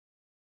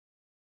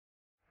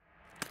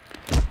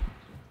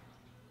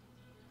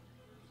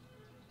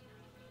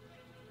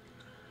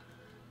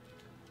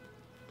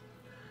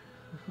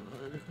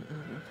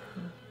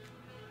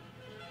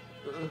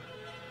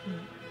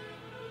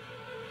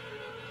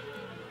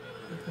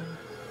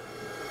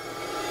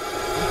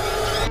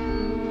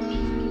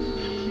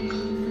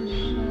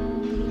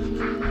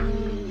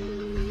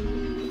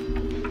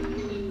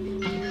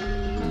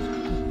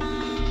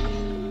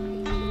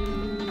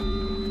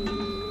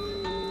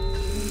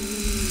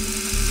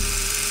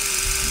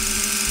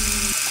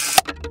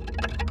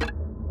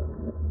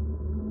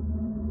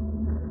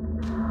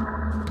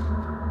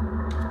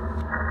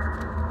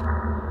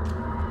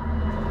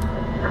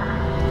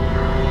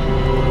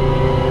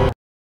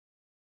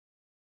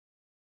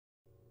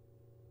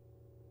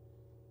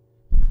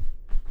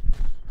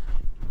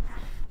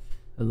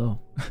Hello.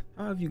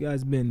 How have you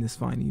guys been this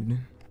fine evening?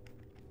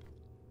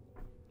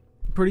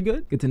 Pretty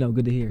good? Good to know,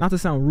 good to hear. Not to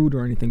sound rude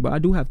or anything, but I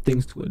do have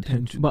things to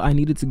attend to. But I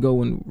needed to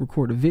go and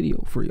record a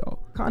video for y'all.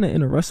 Kinda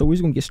in a rush, so we're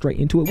just gonna get straight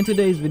into it. In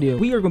today's video,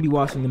 we are gonna be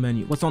watching the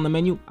menu. What's on the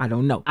menu? I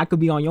don't know. I could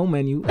be on your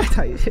menu.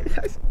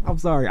 I'm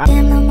sorry.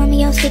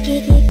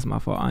 It's my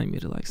fault. I ain't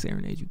meant to like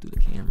serenade you through the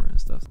camera and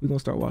stuff. We're gonna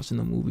start watching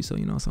the movie, so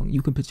you know, so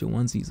you can put your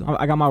onesies on.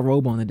 I got my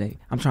robe on today.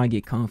 I'm trying to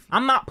get comfy.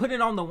 I'm not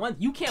putting on the one.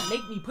 You can't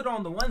make me put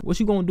on the one. What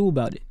you gonna do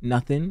about it?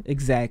 Nothing.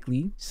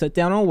 Exactly. Sit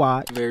down and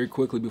watch. Very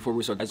quickly before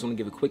we start, I just want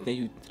to give a quick thank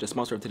you to the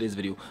sponsor of today's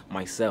video,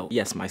 myself.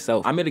 Yes,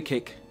 myself. I made a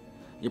kick.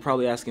 You're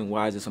probably asking,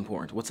 why is this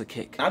important? What's a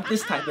kick? Not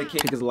this type of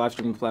kick. Kick is a live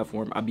streaming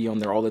platform. I be on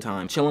there all the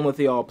time, chilling with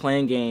y'all,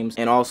 playing games,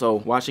 and also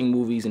watching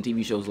movies and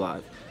TV shows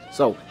live.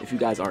 So if you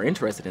guys are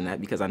interested in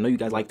that, because I know you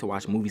guys like to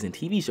watch movies and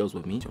TV shows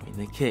with me, join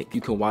the kick.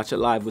 You can watch it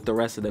live with the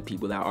rest of the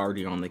people that are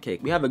already on the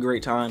kick. We have a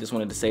great time. Just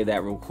wanted to say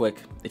that real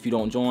quick. If you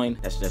don't join,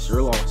 that's just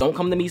your loss. Don't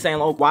come to me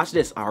saying, oh, watch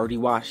this. I already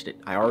watched it.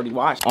 I already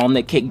watched it. On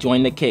the kick,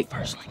 join the kick.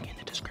 First link in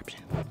the description.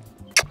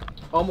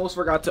 I almost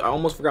forgot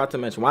to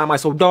mention. Why am I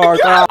so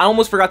dark? I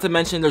almost forgot to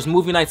mention there's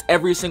movie nights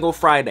every single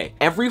Friday.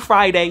 Every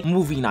Friday,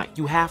 movie night.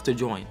 You have to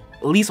join.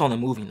 At least on the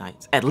movie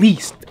nights. At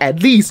least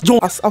join.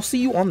 I'll see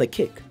you on the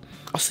kick.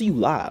 I'll see you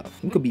live.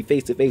 You could be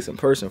face to face in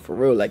person for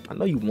real. Like, I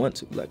know you want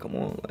to. Like, come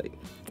on. Like,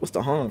 what's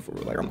the harm for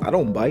real? Like, I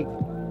don't bite.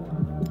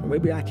 Or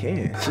maybe I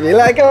can. Shit,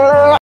 like,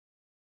 I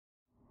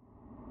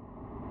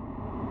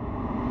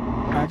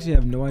actually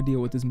have no idea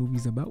what this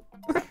movie's about.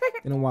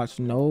 Didn't watch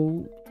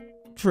no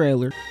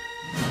trailer.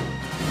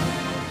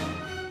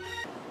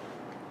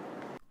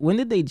 When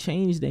did they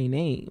change their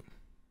name?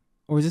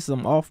 Or is this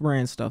some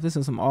off-brand stuff? This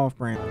is some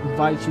off-brand.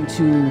 Invite you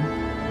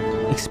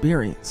to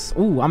experience.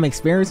 Ooh, I'm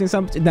experiencing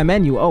something. The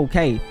menu,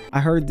 okay. I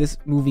heard this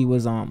movie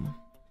was,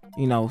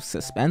 you know,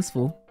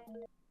 suspenseful.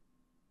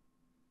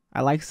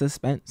 I like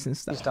suspense and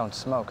stuff. Please don't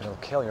smoke, it'll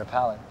kill your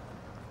palate.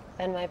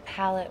 Then my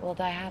palate will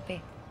die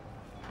happy.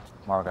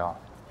 Margot,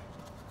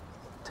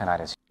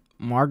 tonight is...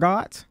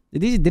 Margot?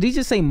 Did he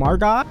just say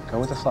Margot? Go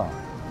with the flow.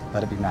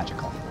 Let it be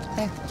magical.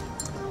 There.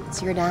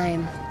 It's your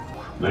dime.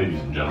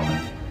 Ladies and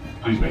gentlemen,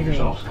 please make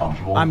yourselves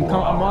comfortable. I'm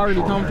already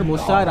comfortable.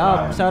 Shut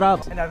up. Shut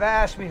up. And I've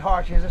asked me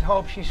heart, she just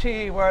hope she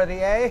see where the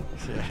A.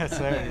 Yes,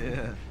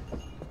 sir. Yeah.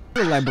 I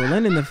look like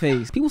Berlin in the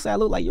face. People say I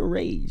look like your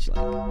rage. Like,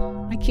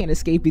 I can't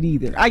escape it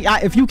either.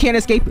 If you can't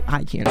escape it,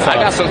 I can't. I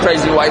got some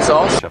crazy white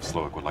sauce. Chef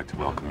Slowick would like to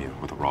welcome you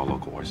with a raw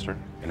local oyster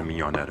and a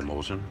mignonette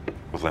emulsion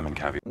with lemon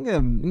caviar.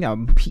 You got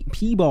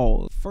pea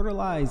balls,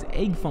 fertilized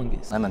egg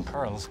fungus. Lemon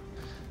pearls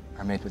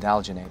are made with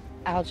alginate.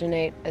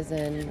 Alginate as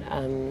in,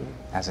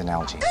 As in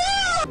algae.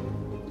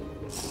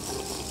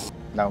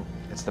 No,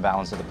 it's the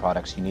balance of the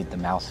products. You need the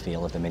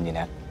mouthfeel of the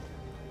mignonette.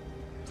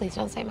 Please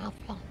don't say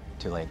mouthfeel.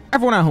 Too late.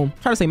 Everyone at home,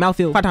 try to say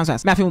mouthfeel 5 times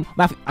fast. Mouthfeel.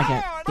 I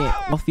can't.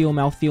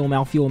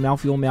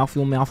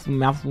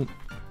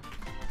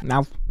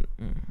 Mouth.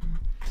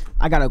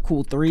 I got a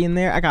cool 3 in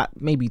there. I got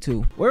maybe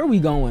 2. Where are we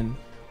going?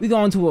 We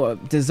going to a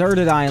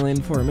deserted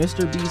island for a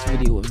Mr. Beast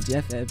video of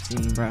Jeff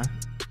Epstein, bruh.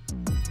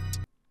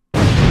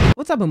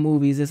 What type of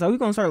movie is this? Are we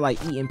gonna start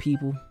like eating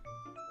people?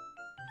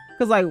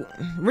 Cause like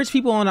rich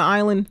people on an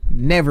island,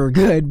 never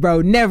good,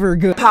 bro, never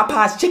good.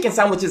 Popeye's chicken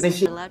sandwiches and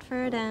shit.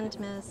 Ledford and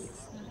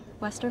Miss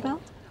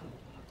Westervelt?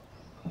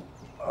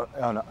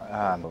 Oh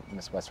no,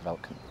 Miss Westervelt.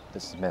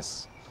 This is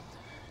Miss.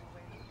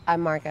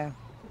 I'm Margot.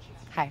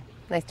 Hi,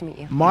 nice to meet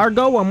you.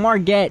 Margot or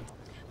Margette?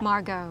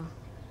 Margot.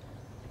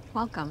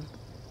 Welcome.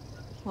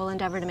 We'll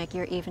endeavor to make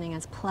your evening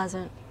as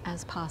pleasant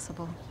as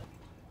possible.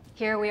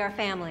 Here we are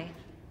family.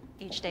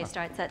 Each day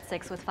starts at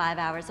 6 with 5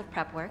 hours of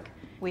prep work.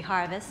 We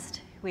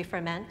harvest, we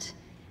ferment,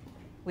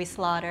 we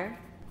slaughter,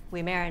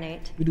 we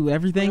marinate. We do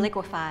everything? We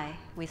liquefy,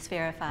 we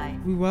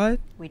spherify. We what?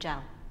 We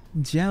gel.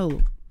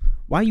 Gel.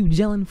 Why are you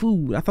gelling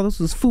food? I thought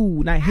this was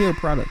food, not hair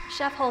product.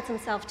 Chef holds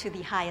himself to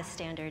the highest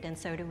standard, and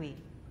so do we.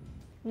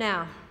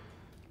 Now,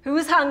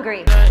 who's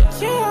hungry?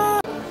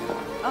 Oh,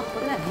 look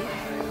at that view.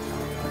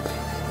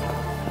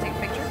 Take a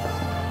picture.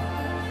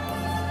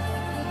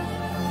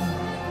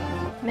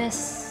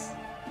 Miss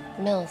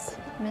Mills,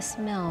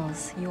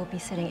 you will be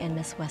sitting in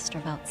Miss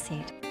Westervelt's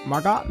seat.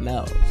 Margot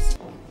Mills.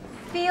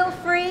 Feel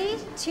free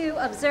to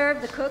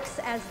observe the cooks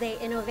as they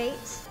innovate.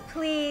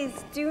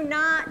 Please do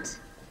not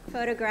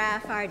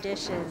photograph our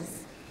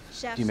dishes.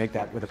 Chef. Do you make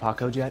that with a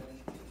Paco jet?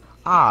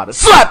 To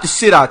slap the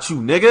shit out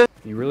you, nigga.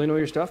 You really know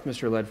your stuff,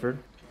 Mr. Ledford.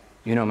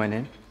 You know my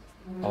name?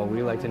 Oh,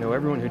 we like to know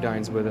everyone who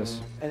dines with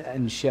us.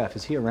 And chef,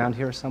 is he around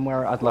here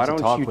somewhere? I'd Why love to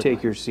don't talk you with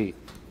take your seat?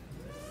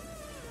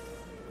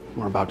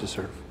 We're about to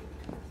serve.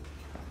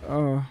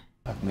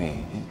 At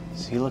me?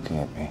 Is he looking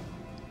at me?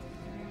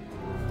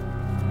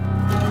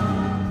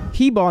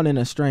 He bought in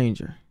a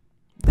stranger.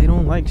 They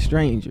don't like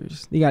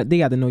strangers. They got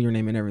to know your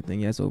name and everything.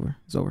 Yeah, it's over.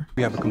 It's over.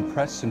 We have a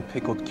compressed and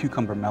pickled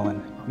cucumber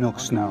melon, milk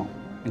snow,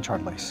 and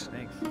charred lace.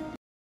 Thanks.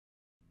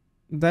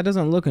 That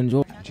doesn't look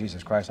enjoyable.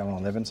 Jesus Christ, I want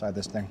to live inside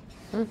this thing.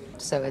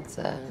 So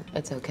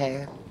it's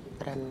okay,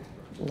 but I'm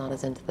not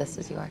as into this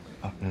as you are.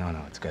 Oh,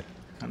 no, it's good.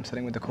 I'm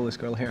sitting with the coolest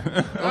girl here.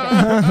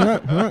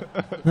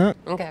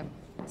 Okay.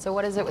 So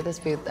what is it with this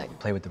food thing?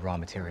 Play with the raw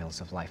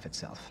materials of life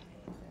itself.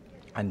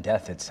 And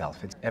death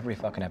itself. It's every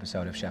fucking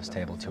episode of Chef's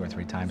Table 2 or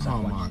 3 times.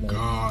 Oh my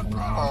God,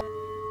 bro.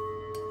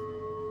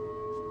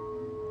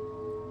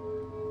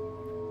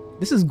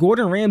 This is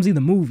Gordon Ramsay,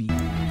 the movie.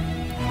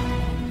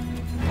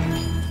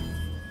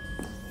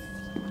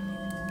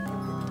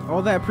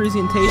 All that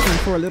presentation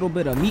for a little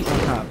bit of meat on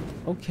top.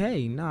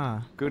 Okay,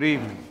 nah. Good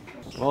evening.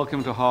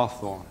 Welcome to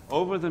Hawthorne.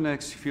 Over the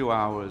next few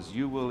hours,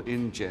 you will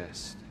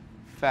ingest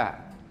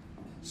fat,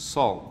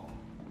 salt,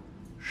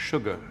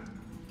 sugar,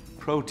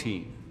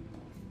 protein,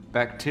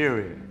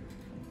 bacteria,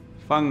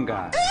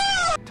 fungi,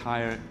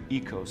 entire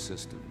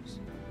ecosystems.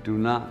 Do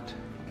not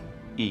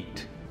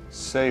eat.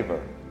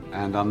 Savor.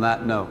 And on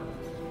that note,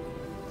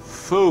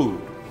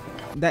 food.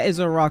 That is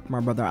a rock, my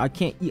brother. I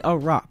can't eat a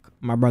rock,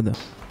 my brother.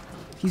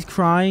 He's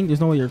crying. There's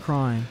no way you're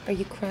crying. Are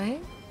you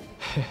crying?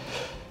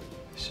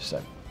 It's just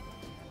I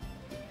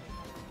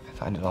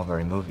find it all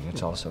very moving.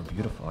 It's all so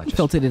beautiful. I He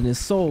felt it in his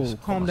soul. It's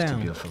Calm almost down.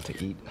 too beautiful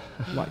to eat.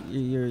 What?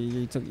 You're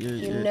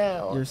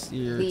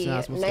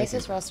The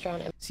nicest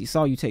restaurant. She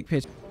saw you take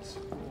pictures.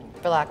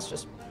 Relax,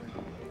 just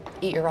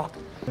eat your rock.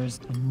 There's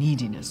a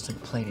neediness to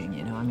the plating,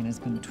 you know? I mean, it's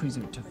been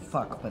tweezer to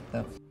fuck, but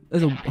the...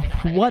 There's a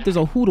what? There's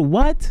a who to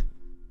what?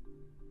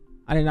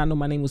 I did not know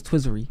my name was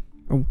Twizzery.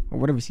 Or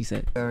whatever she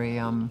said. Very,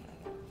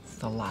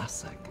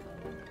 thalassic.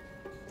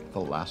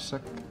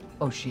 Thalassic?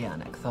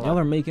 Oceanic. Y'all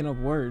are making up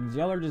words.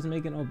 Y'all are just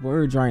making up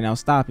words right now.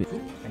 Stop it.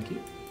 Thank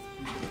you.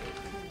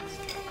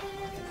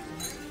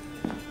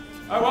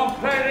 I want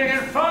plating in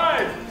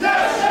 5!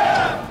 Yes,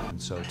 chef!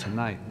 And so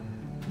tonight,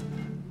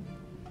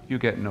 you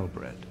get no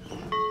bread.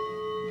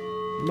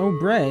 No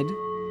bread?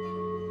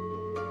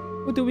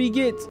 What do we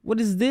get? What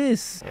is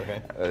this?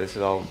 Okay. This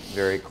is all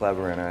very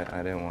clever, and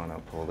I didn't want to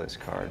pull this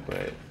card,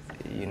 but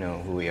you know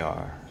who we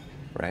are,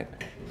 right?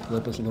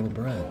 Flip us a little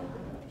bread,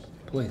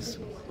 please.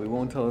 We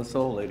won't tell a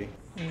soul, lady.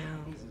 No.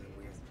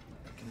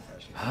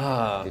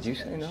 Did you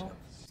say no?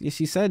 Yeah,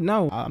 she said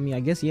no. I mean,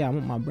 I guess, yeah, I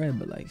want my bread,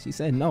 but like, she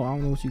said no. I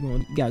don't know what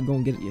you gotta go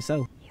and get it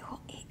yourself. You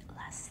will eat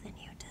less than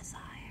you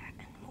desire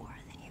and more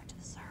than you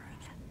deserve.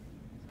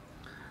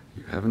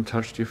 You haven't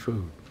touched your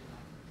food.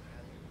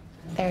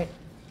 There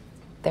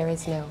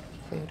is no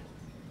food.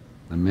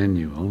 The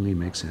menu only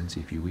makes sense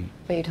if you eat.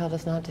 But you told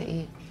us not to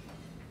eat.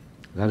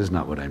 That is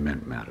not what I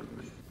meant, madam.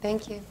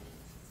 Thank you.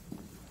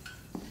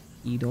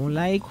 You don't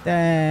like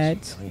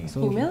that.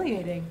 So,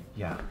 Humiliating.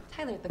 Yeah.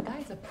 Tyler, the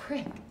guy's a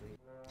prick.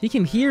 he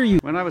can hear you.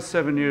 When I was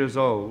 7 years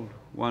old,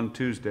 one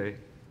Tuesday,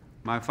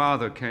 my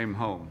father came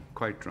home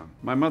quite drunk.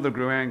 My mother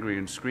grew angry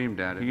and screamed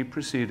at him. He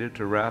proceeded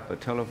to wrap a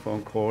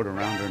telephone cord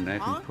around her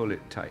neck and pull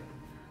it tight.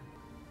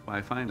 I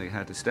finally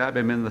had to stab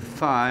him in the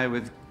thigh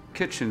with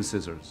kitchen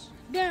scissors.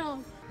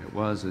 Down. It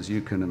was, as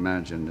you can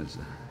imagine, as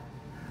a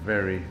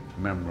very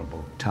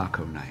memorable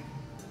taco night.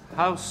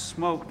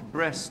 House-smoked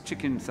breast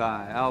chicken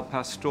thigh, al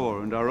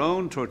pastor, and our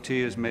own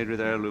tortillas made with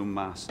heirloom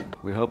masa.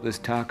 We hope this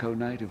taco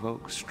night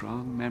evokes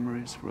strong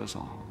memories for us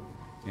all.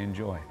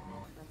 Enjoy.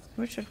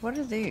 Richard, what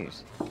are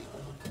these?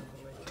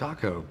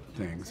 Taco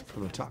things for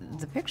the taco.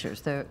 The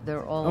pictures,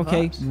 they're all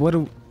Okay, of us. what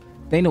do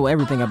they know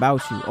everything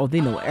about you? Oh, they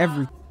know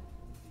every.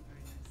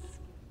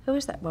 Who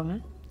is that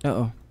woman?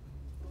 Uh-oh.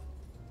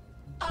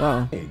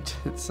 Uh-oh.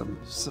 It's some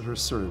sort of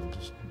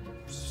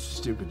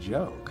stupid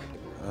joke.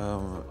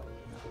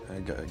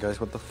 Hey guys,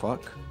 what the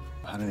fuck?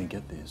 How did he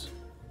get these?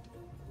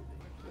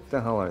 What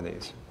the hell are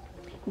these?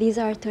 These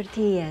are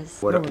tortillas.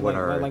 What like,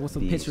 are like what's the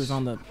these? pictures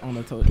on the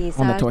These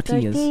on the are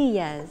tortillas?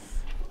 tortillas,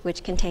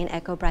 which contain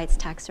EcoBright's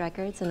tax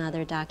records and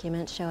other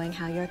documents showing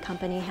how your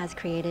company has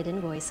created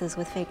invoices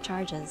with fake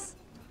charges.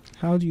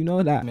 How do you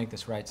know that? Make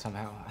this right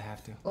somehow. I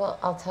have to. Well,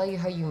 I'll tell you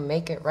how you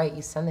make it right.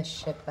 You send this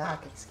shit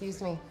back.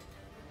 Excuse me. No,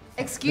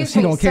 Excuse she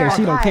me, don't care. sir.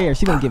 She don't care.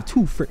 She don't give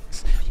two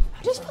fricks.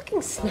 Just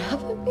fucking snap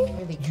at me.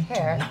 I really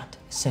care. Not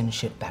send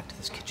shit back to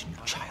this kitchen, you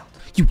child.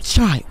 You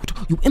child.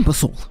 You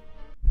imbecile.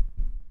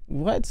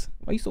 What?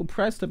 Why are you so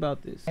pressed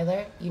about this?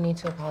 Tyler, you need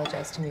to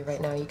apologize to me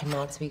right now. You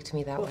cannot speak to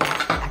me that way.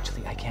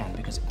 Actually, I can,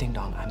 because ding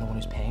dong, I'm the one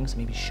who's paying, so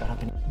maybe shut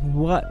up and.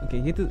 What? Okay,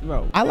 get this,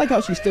 bro. I like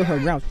how she stood her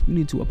ground. You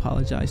need to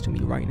apologize to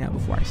me right now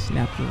before I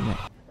snap your neck.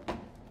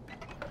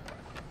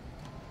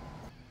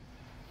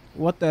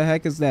 What the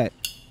heck is that?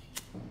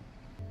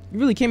 You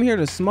really came here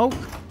to smoke?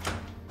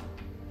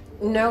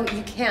 No,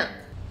 you can't.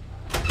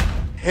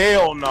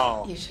 Hell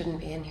no! You shouldn't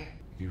be in here.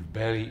 You've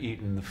barely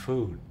eaten the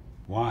food.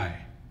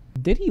 Why?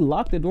 Did he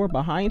lock the door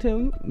behind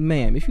him?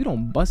 Ma'am, if you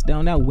don't bust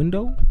down that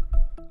window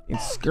and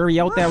scurry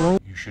out that room.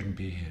 You shouldn't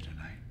be here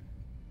tonight.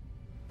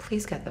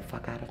 Please get the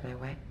fuck out of my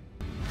way.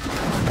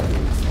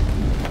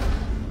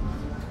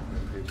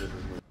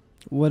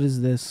 What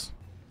is this?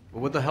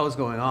 Well, what the hell is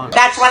going on?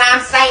 That's what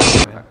I'm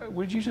saying.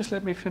 Would you just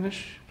let me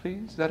finish,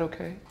 please? Is that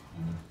okay?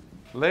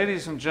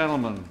 Ladies and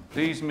gentlemen,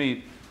 please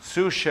meet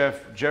sous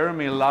chef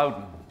Jeremy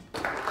Loudon.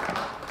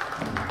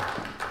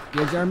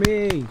 Yeah,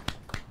 Jeremy.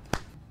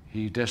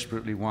 He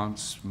desperately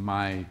wants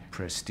my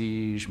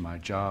prestige, my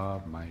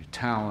job, my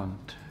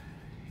talent.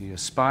 He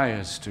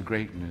aspires to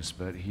greatness,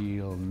 but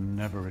he'll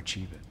never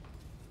achieve it.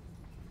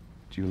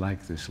 Do you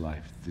like this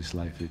life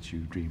that you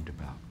dreamed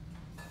about?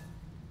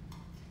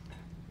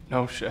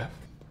 No, chef.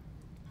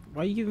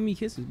 Why are you giving me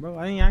kisses, bro?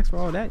 I didn't ask for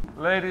all that.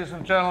 Ladies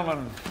and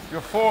gentlemen,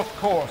 your fourth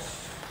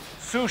course,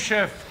 sous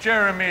chef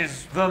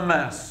Jeremy's The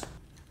Mess.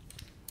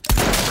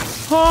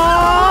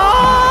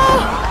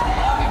 Oh!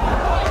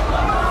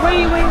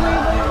 Wait.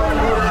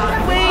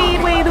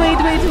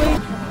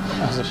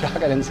 I was in shock. I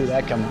didn't see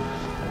that coming.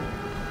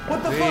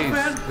 What the fuck,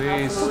 man?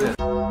 Please sit.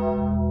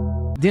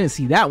 Didn't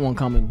see that one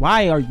coming.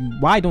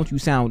 Why don't you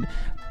sound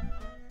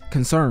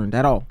concerned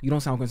at all? You don't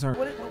sound concerned.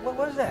 What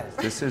was that?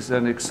 This is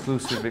an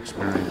exclusive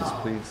experience,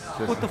 please.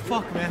 Just What the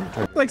fuck,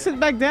 man? Like, sit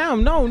back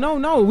down. No.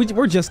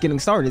 We're just getting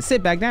started.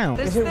 Sit back down.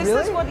 This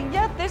is what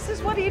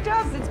he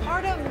does. It's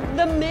part of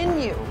the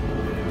menu.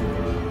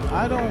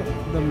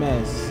 The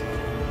mess.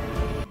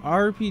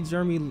 RP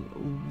Jeremy,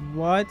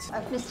 what?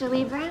 Mr.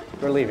 Liebrand?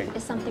 We're leaving.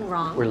 Is something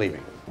wrong? We're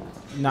leaving.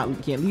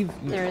 Can't leave.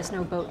 There is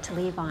no boat to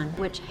leave on.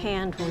 Which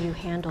hand will you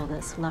handle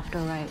this, left or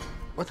right?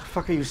 What the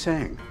fuck are you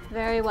saying?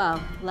 Very well,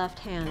 left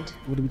hand.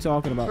 What are we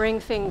talking about? Ring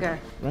finger.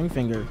 Ring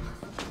finger.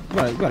 You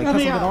gotta cut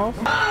something off?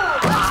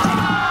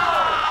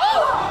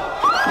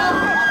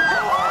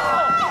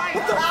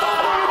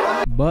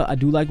 But I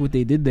do like what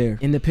they did there.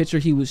 In the picture,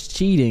 he was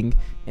cheating,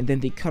 and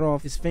then they cut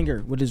off his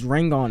finger with his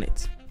ring on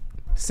it.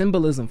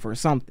 Symbolism for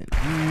something.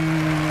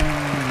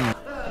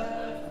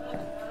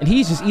 And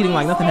he's just eating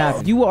like nothing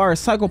happened. You are a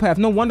psychopath.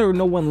 No wonder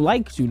no one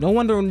liked you. No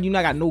wonder you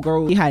not got no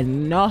girl. You had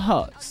no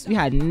hus. You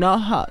had no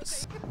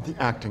hus. The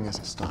acting is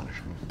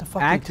astonishing. What the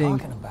fuck are you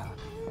talking about?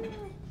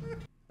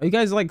 Are you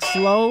guys like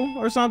slow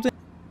or something?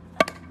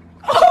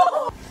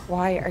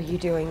 Why are you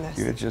doing this?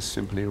 You're just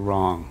simply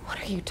wrong. What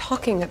are you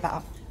talking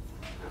about?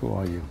 Who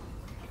are you?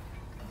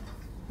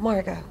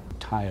 Margot. The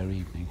entire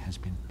evening has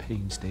been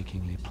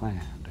painstakingly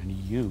planned, and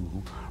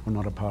you are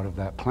not a part of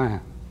that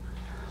plan.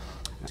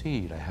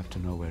 Indeed, I have to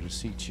know where to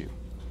seat you.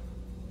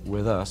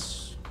 With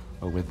us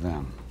or with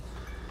them.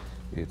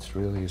 It's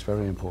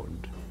very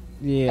important.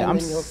 Yeah, I'm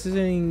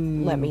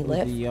sitting let me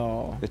live. with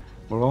y'all.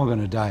 We're all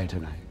gonna die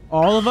tonight.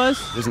 All of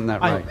us? Isn't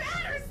that right?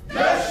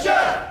 Yes,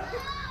 chef!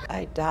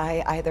 I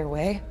die either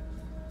way.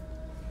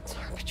 It's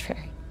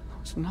arbitrary.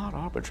 It's not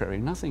arbitrary.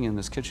 Nothing in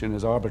this kitchen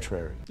is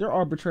arbitrary. You're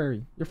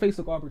arbitrary. Your face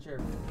look arbitrary.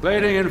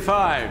 Plating in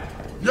 5.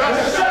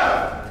 Yes,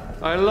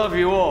 chef! I love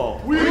you all.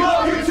 We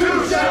love you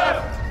too,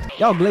 chef!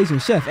 Y'all glazing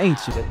chef, ain't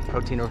you?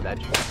 Protein or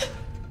veg?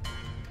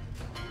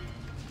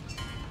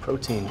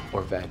 Protein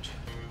or veg?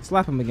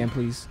 Slap him again,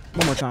 please.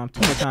 One more time.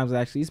 2 more times,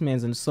 actually. This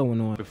man's so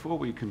annoying. Before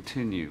we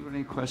continue,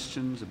 any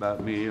questions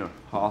about me or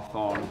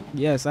Hawthorne?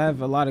 Yes, I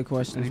have a lot of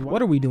questions.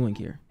 What are we doing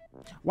here?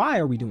 Why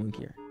are we doing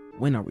here?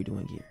 When are we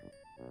doing here?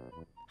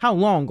 How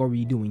long are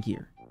we doing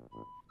here?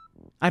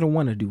 I don't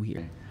want to do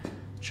here.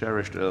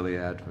 Cherished early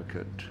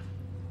advocate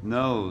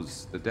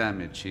knows the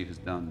damage she has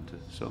done to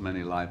so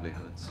many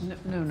livelihoods. No.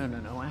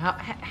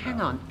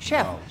 Hang on.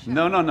 Chef.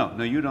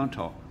 No, you don't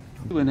talk.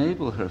 You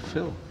enable her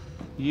filth.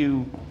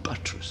 You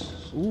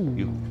buttress. Ooh.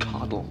 You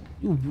coddle.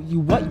 You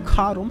what? You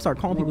coddle? I'm sorry,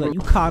 calling people that.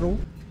 You coddle?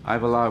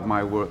 I've allowed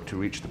my work to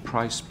reach the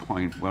price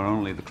point where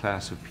only the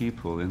class of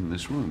people in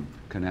this room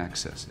can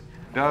access it.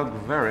 Doug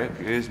Verrick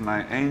is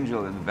my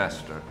angel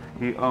investor.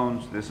 He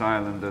owns this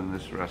island and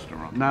this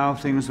restaurant. Now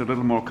things are a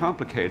little more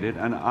complicated,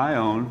 and I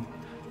own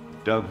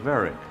Doug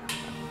Verrick.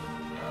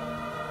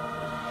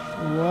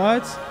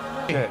 What?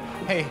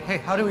 Hey,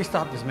 how do we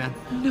stop this, man?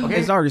 No. Okay.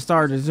 It's already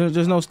started.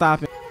 There's no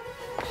stopping.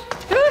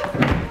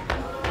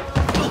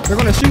 They're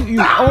gonna shoot you.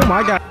 Oh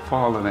my God.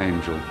 Fallen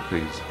angel,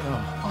 please.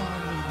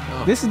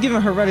 Oh. This is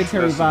giving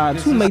Hereditary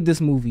vibes. Who made this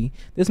movie?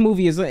 This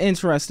movie is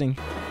interesting.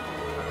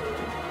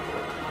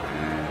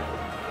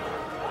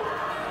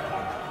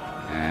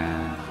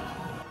 And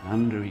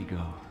under he goes.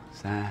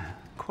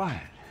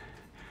 Quiet.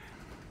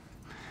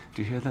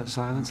 Do you hear that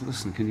silence?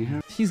 Listen, can you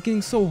hear? She's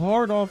getting so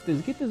hard off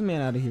this. Get this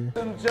man out of here.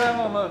 Ladies and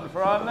gentlemen,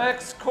 for our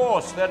next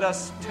course, let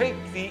us take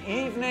the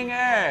evening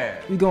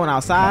air. We going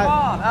outside? Come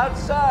on,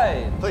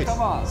 outside. Please.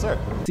 Come on, sir.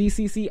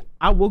 See,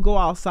 I will go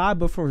outside,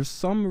 but for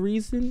some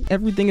reason,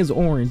 everything is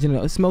orange and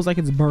it smells like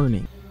it's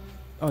burning.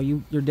 Oh,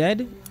 you're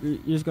dead? You're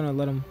just gonna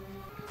let him...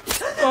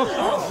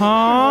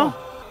 Huh?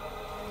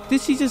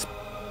 Did she just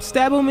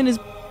stab him in his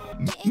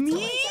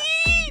meat?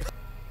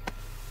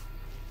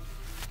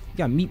 You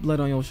got meat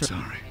blood on your shirt.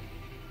 Sorry.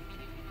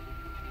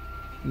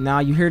 Now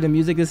you hear the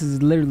music. This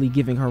is literally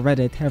giving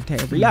Hereditary.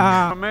 For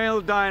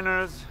male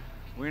diners,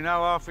 We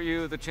now offer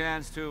you the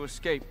chance to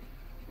escape.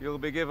 You'll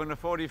be given a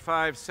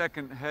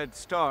 45-second head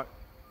start.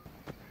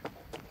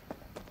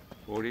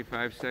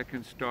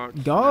 45-second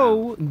start.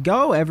 Go,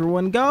 go,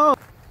 everyone, go.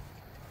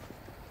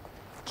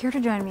 Care to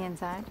join me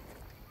inside?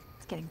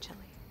 It's getting chilly.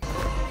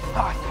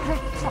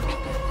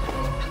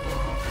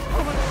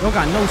 Y'all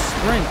got no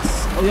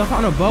sprints. Oh, y'all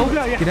found a boat?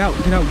 Get out,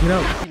 get out, get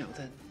out. You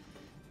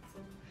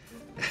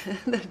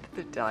know,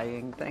 the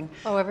dying thing.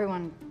 Oh,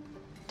 everyone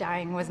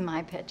dying was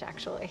my pitch,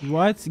 actually.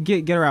 What?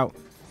 Get her out.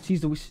 She's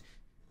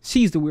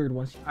the weird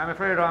one. I'm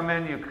afraid our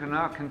menu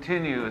cannot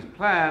continue as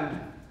planned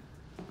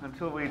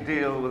until we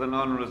deal with an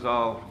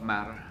unresolved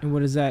matter. And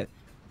what is that?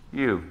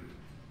 You.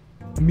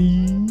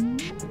 Me.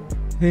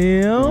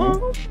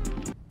 Him.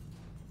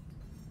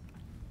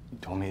 You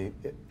told me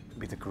it'd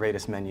be the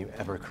greatest menu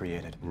ever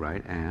created.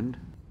 Right, and?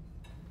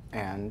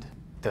 And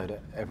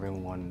that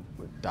everyone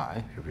would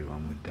die.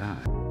 Everyone would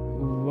die.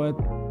 What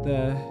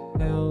the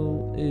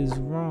hell is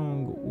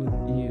wrong with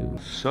you?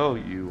 So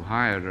you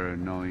hired her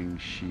knowing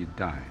she'd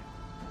die?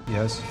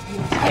 Yes.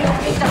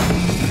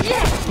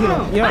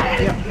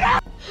 Yeah.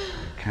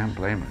 Can't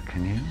blame her,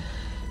 can you?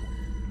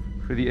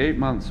 For the 8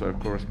 months I've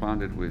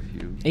corresponded with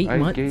you, 8 I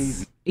months?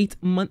 gave...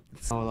 8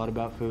 months? Know a lot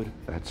about food.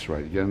 That's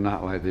right, you're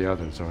not like the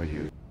others, are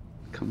you?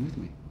 Come with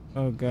me.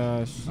 Oh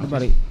gosh, you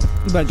better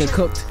get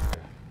cooked.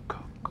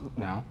 Cook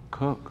now?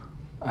 Cook.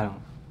 I don't.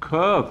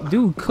 Cook.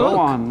 Dude, cook. Go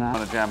on now. I'm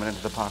gonna jam it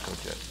into the Paco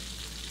jet.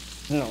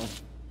 No.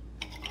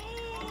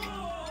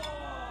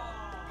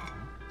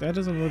 That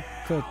doesn't look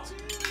cooked.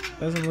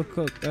 Doesn't look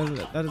cooked.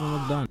 That doesn't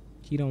look done.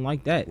 He don't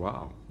like that.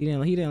 Wow. He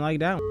didn't like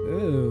that one.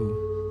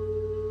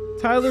 Ew.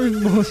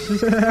 Tyler's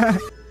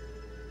bullshit.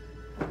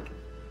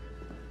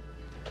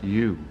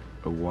 You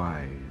are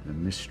why the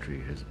mystery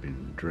has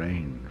been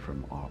drained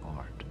from our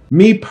art.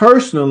 Me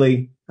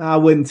personally, I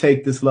wouldn't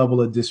take this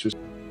level of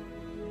disrespect.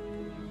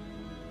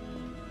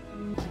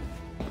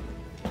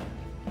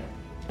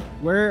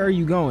 Where are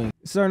you going?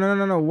 Sir,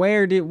 no.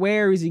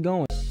 Where is he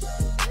going?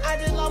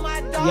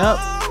 Yup.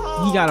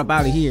 He got up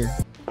out of here.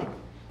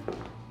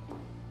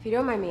 If you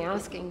don't mind me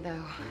asking,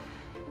 though,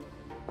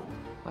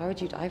 why would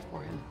you die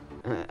for him?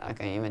 I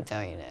can't even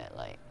tell you that,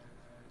 like,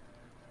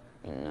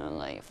 you know,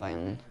 like, if I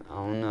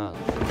don't know.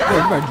 Yo,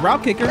 you better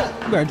drop kick her.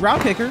 You better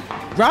drop kick her.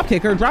 Drop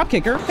kick her, drop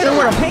kick her. Hit her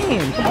with a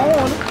pan.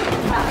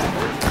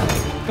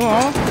 Come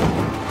on.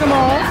 Come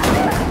on.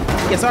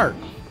 Yes, sir.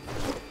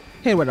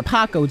 Hit her with a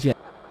Paco jet.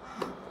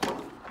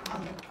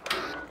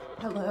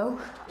 Hello?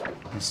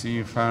 I see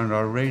you found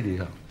our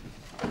radio.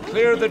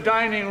 Clear the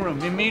dining room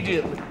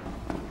immediately.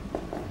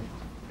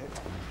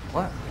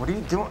 What? What are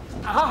you doing?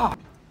 Ah!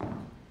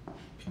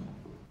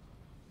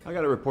 I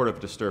got a report of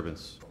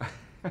disturbance.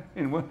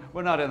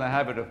 We're not in the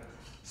habit of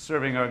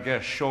serving our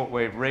guests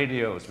shortwave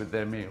radios with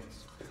their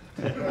meals.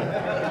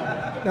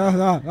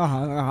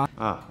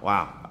 Ah,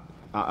 wow.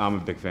 I'm a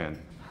big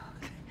fan.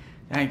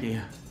 Thank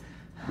you.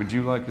 Would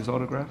you like his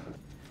autograph?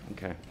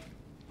 Okay.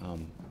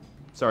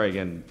 Sorry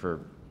again for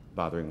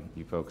bothering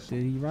you folks.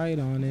 Did he write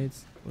on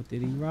it? What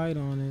did he write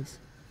on it?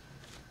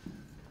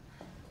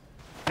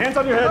 Hands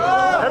on your head,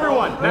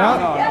 everyone.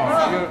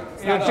 No.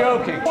 You're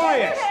joking.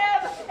 Quiet.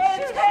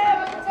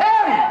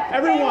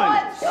 Everyone.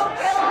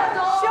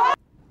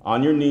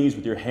 On your knees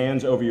with your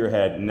hands over your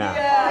head now.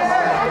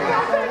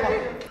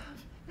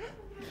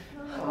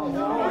 Whoa.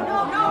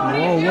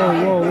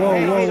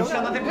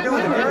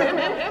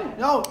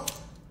 No.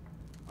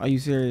 Are you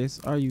serious?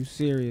 Are you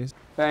serious?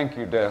 Thank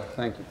you, Dale.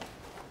 Thank you.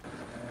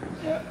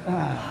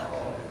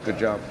 Good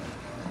job.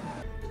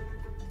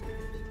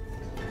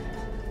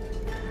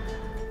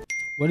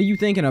 What are you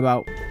thinking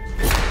about?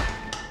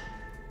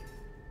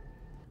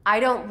 I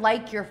don't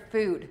like your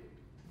food.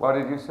 What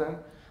did you say?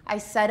 I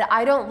said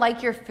I don't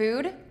like your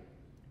food,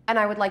 and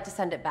I would like to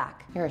send it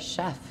back. You're a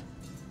chef.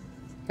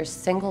 Your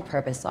single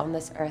purpose on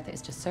this earth is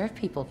to serve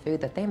people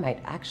food that they might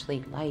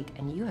actually like,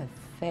 and you have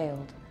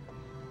failed.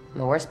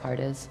 And the worst part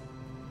is,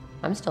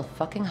 I'm still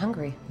fucking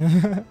hungry.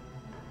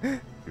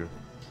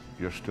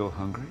 You're still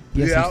hungry?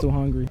 Yes, I'm still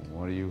hungry.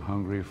 What are you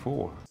hungry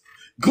for?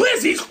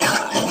 Glizzy!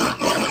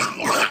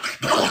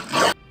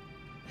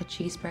 A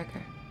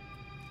cheeseburger.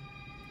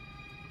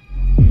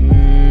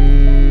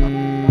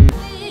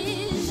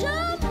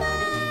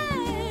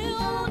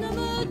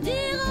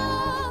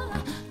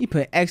 He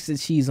put extra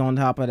cheese on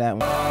top of that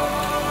one.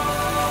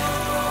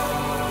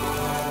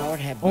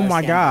 Oh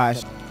my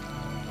gosh.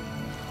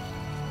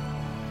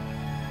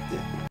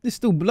 There's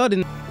still blood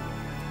in.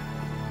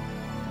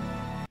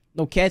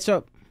 No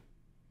ketchup.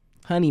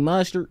 Honey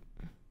mustard.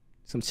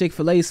 Some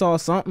Chick-fil-A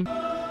sauce, something.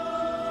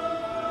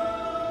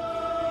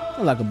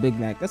 I like a Big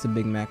Mac. That's a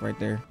Big Mac right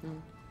there.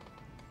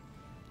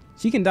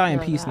 She can die in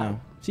peace now.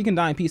 She can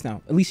die in peace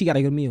now. At least she got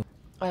a good meal.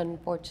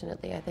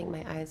 Unfortunately, I think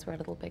my eyes were a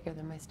little bigger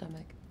than my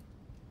stomach.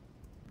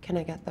 Can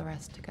I get the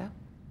rest to go?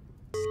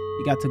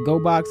 You got to-go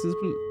boxes.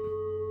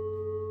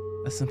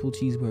 A simple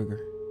cheeseburger.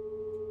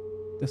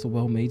 That's a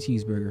well-made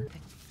cheeseburger.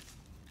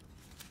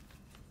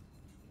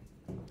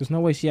 There's no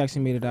way she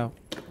actually made it out.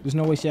 There's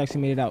no way she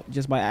actually made it out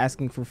just by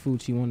asking for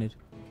food she wanted.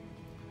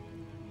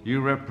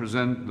 You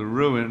represent the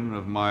ruin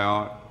of my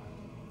art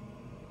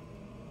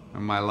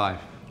and my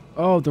life.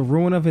 Oh, the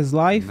ruin of his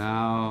life?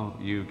 Now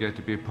you get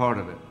to be part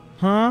of it.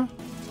 Huh?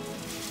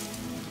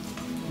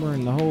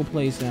 Burn the whole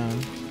place down.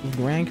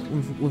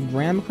 With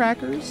graham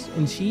crackers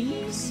and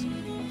cheese?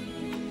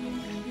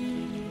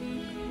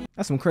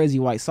 That's some crazy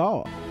white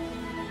salt.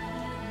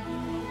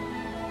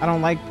 I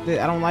don't like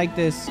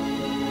this.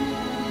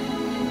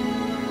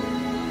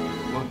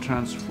 What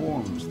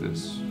transforms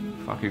this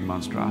fucking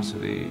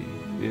monstrosity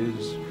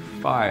is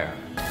fire.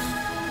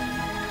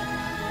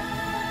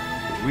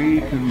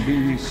 We can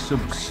be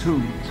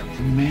subsumed,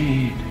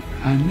 made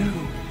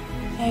anew.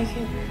 Thank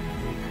you.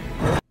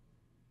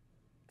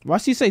 Why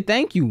she say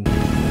thank you?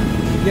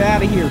 Get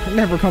out of here.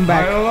 Never come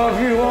back. I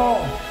love you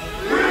all.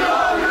 We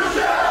love you,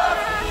 Chef!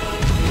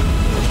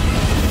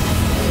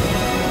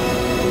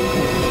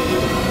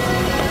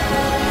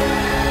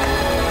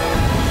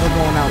 We're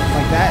going out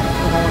like that.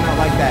 We're going out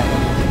like that.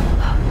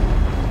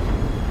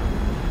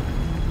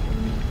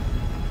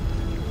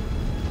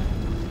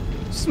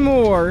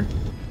 S'more.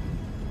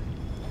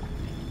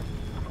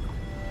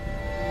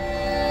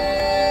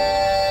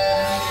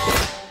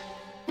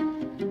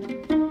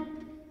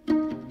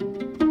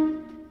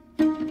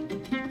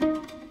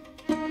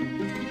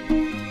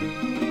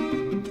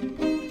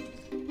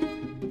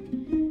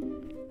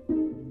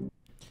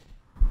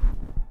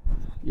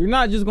 You're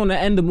not just gonna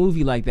end the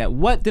movie like that.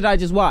 What did I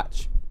just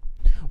watch?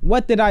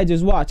 What did I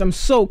just watch? I'm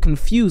so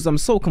confused. I'm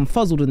so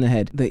confuzzled in the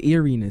head. The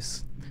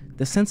eeriness,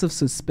 the sense of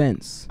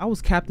suspense. I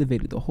was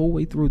captivated the whole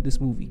way through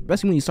this movie.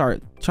 Especially when you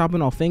start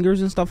chopping off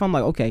fingers and stuff. I'm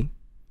like, okay.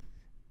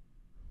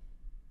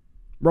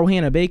 Bro,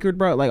 Hannah Baker,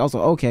 bro. Like, also,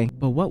 okay.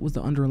 But what was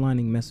the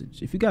underlining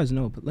message? If you guys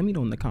know, but let me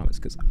know in the comments,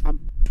 because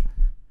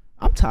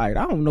I'm tired.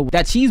 I don't know.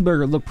 That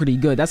cheeseburger looked pretty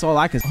good. That's all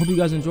I can say. I hope you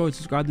guys enjoyed.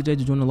 Subscribe to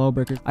join the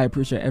Lawbreakers. I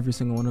appreciate every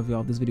single one of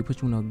y'all. If this video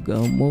put you in a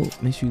good mood,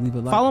 make sure you leave a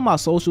like. Follow my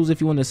socials if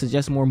you want to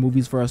suggest more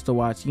movies for us to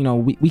watch. You know,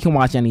 we can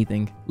watch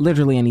anything.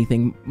 Literally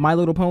anything. My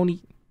Little Pony.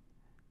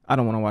 I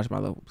don't want to watch My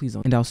Little. Please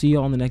don't. And I'll see you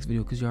all in the next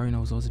video, because you already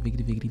know it's always a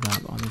biggity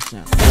vibe on this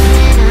channel.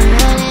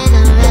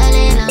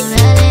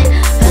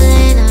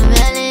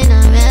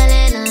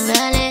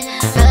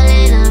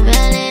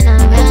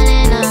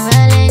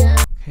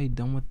 Okay,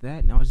 done with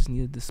that. Now I just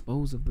need to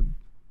dispose of the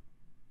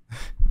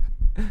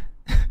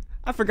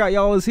I forgot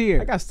y'all was here.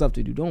 I got stuff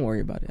to do. Don't worry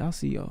about it. I'll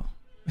see y'all.